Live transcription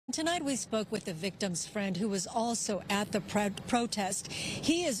Tonight we spoke with the victim's friend who was also at the protest.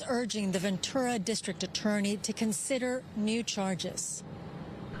 He is urging the Ventura District Attorney to consider new charges.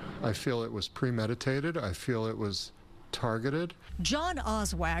 I feel it was premeditated. I feel it was targeted. John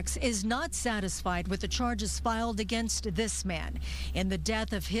Oswax is not satisfied with the charges filed against this man in the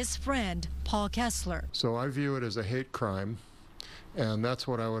death of his friend, Paul Kessler. So I view it as a hate crime, and that's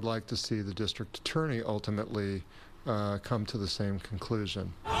what I would like to see the district attorney ultimately come to the same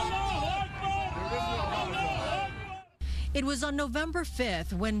conclusion. It was on November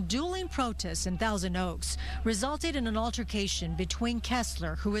 5th when dueling protests in Thousand Oaks resulted in an altercation between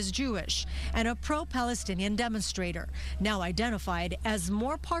Kessler, who is Jewish, and a pro-Palestinian demonstrator, now identified as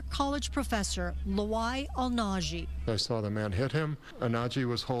Moorpark College professor Loay Alnaji. I saw the man hit him. Alnaji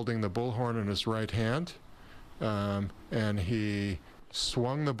was holding the bullhorn in his right hand, and he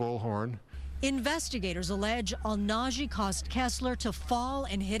swung the bullhorn. Investigators allege Alnaji caused Kessler to fall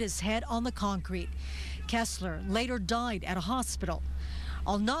and hit his head on the concrete. Kessler later died at a hospital.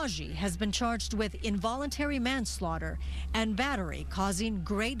 Alnaji has been charged with involuntary manslaughter and battery causing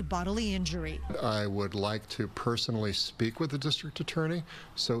great bodily injury. I would like to personally speak with the district attorney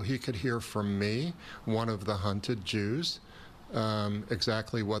so he could hear from me, one of the hunted Jews,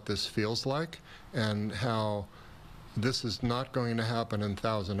 exactly what this feels like and how this is not going to happen in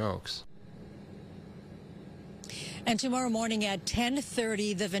Thousand Oaks. And tomorrow morning at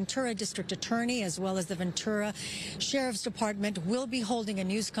 10:30, the Ventura District Attorney, as well as the Ventura Sheriff's Department, will be holding a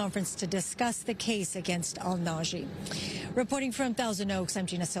news conference to discuss the case against Alnaji. Reporting from Thousand Oaks, I'm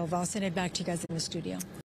Gina Silva. I'll send it back to you guys in the studio.